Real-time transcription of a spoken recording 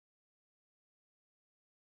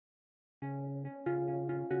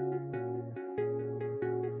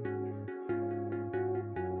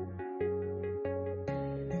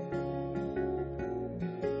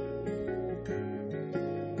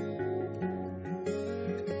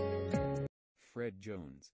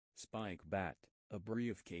Jones, spike bat, a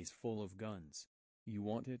briefcase full of guns. You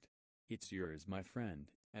want it? It's yours, my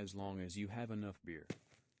friend, as long as you have enough beer.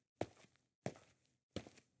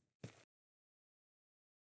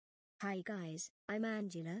 Hi guys, I'm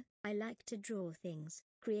Angela. I like to draw things,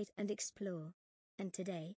 create and explore. And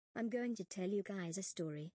today, I'm going to tell you guys a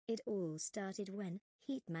story. It all started when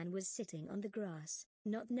Heatman was sitting on the grass,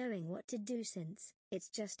 not knowing what to do since it's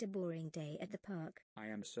just a boring day at the park. I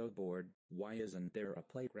am so bored. Why isn't there a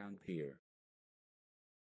playground here?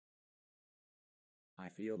 I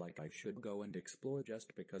feel like I should go and explore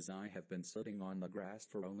just because I have been sitting on the grass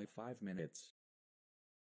for only 5 minutes.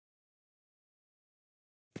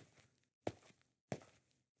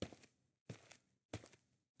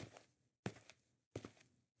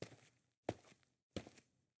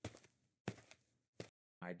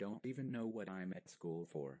 I don't even know what I'm at school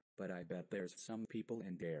for, but I bet there's some people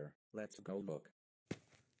in there. Let's go look.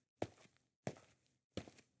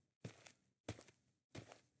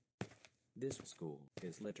 This school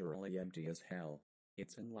is literally empty as hell.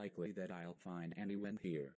 It's unlikely that I'll find anyone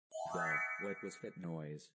here. Duh, what was that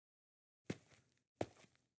noise?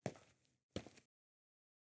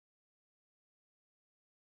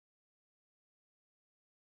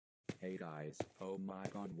 Hey guys, oh my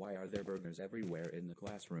god, why are there burgers everywhere in the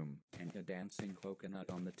classroom, and a dancing coconut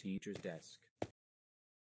on the teacher's desk?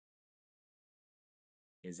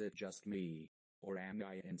 Is it just me, or am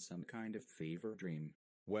I in some kind of fever dream?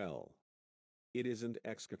 Well, it isn't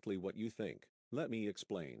exactly what you think. Let me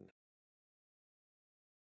explain.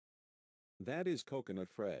 That is Coconut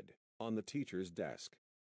Fred, on the teacher's desk.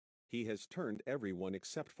 He has turned everyone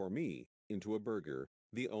except for me into a burger.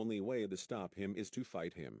 The only way to stop him is to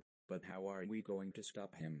fight him. But how are we going to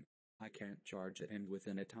stop him? I can't charge at him with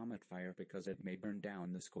an atomic fire because it may burn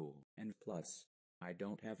down the school. And plus, I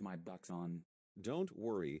don't have my bucks on. Don't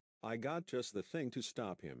worry, I got just the thing to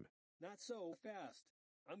stop him. Not so fast.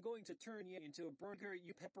 I'm going to turn you into a burger,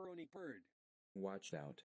 you pepperoni bird. Watch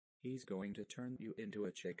out. He's going to turn you into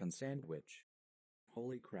a chicken sandwich.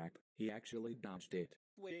 Holy crap, he actually dodged it.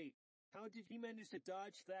 Wait, how did he manage to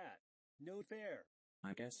dodge that? No fair.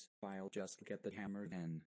 I guess I'll just get the hammer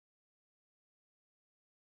then.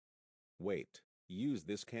 Wait, use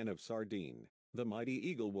this can of sardine. The mighty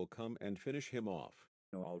eagle will come and finish him off.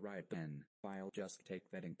 Alright then, I'll just take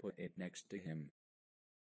that and put it next to him.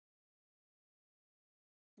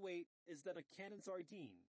 Wait, is that a cannon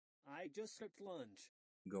sardine? I just skipped lunch.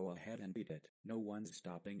 Go ahead and eat it. No one's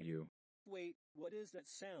stopping you. Wait, what is that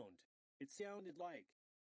sound? It sounded like...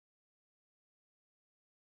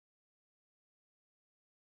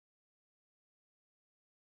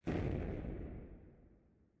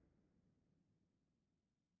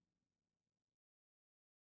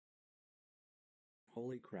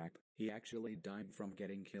 Holy crap, he actually died from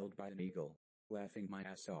getting killed by an eagle. Laughing my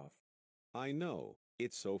ass off. I know,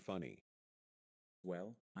 it's so funny.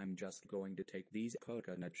 Well, I'm just going to take these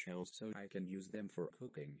coconut shells so I can use them for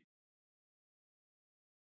cooking.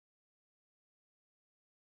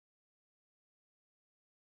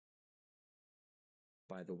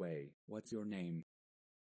 By the way, what's your name?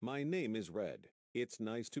 My name is Red. It's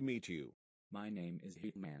nice to meet you. My name is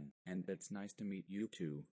Heatman, and it's nice to meet you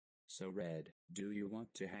too. So Red, do you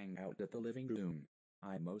want to hang out at the living room?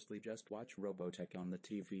 I mostly just watch Robotech on the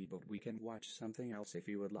TV, but we can watch something else if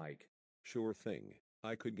you would like. Sure thing.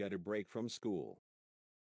 I could get a break from school.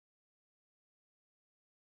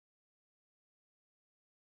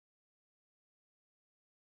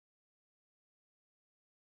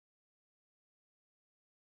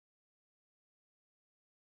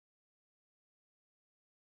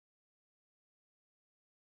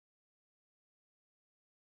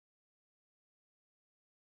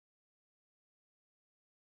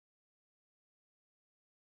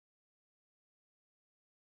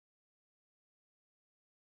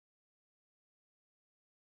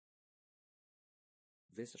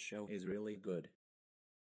 This show is really good.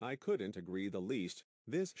 I couldn't agree the least.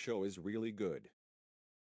 This show is really good.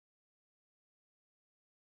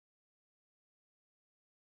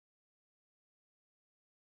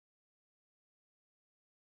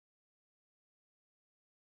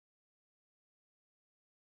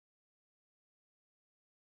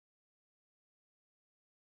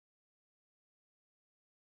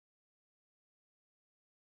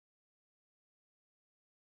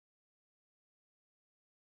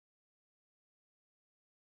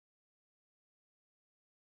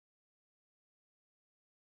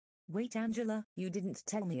 Wait, Angela, you didn't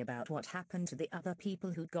tell me about what happened to the other people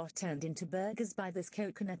who got turned into burgers by this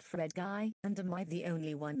Coconut Fred guy, and am I the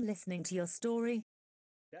only one listening to your story?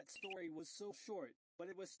 That story was so short, but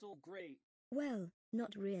it was still great. Well,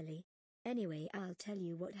 not really. Anyway, I'll tell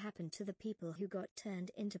you what happened to the people who got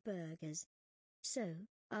turned into burgers. So,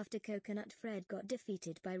 after Coconut Fred got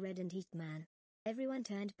defeated by Red and Heatman, everyone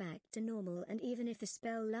turned back to normal, and even if the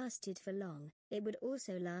spell lasted for long, it would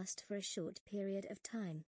also last for a short period of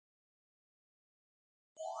time.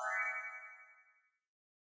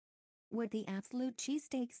 What the absolute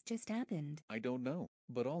cheesesteaks just happened? I don't know,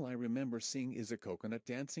 but all I remember seeing is a coconut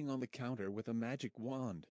dancing on the counter with a magic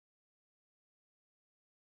wand.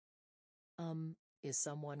 Is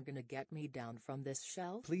someone gonna get me down from this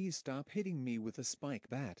shelf? Please stop hitting me with a spike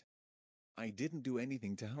bat. I didn't do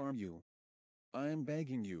anything to harm you. I'm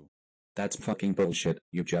begging you. That's fucking bullshit.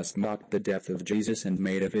 You just mocked the death of Jesus and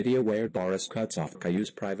made a video where Boris cuts off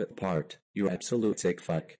Caillou's private part. You absolute sick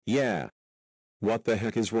fuck. Yeah. What the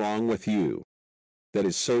heck is wrong with you? That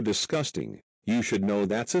is so disgusting. You should know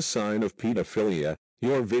that's a sign of pedophilia.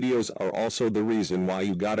 Your videos are also the reason why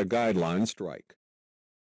you got a guideline strike.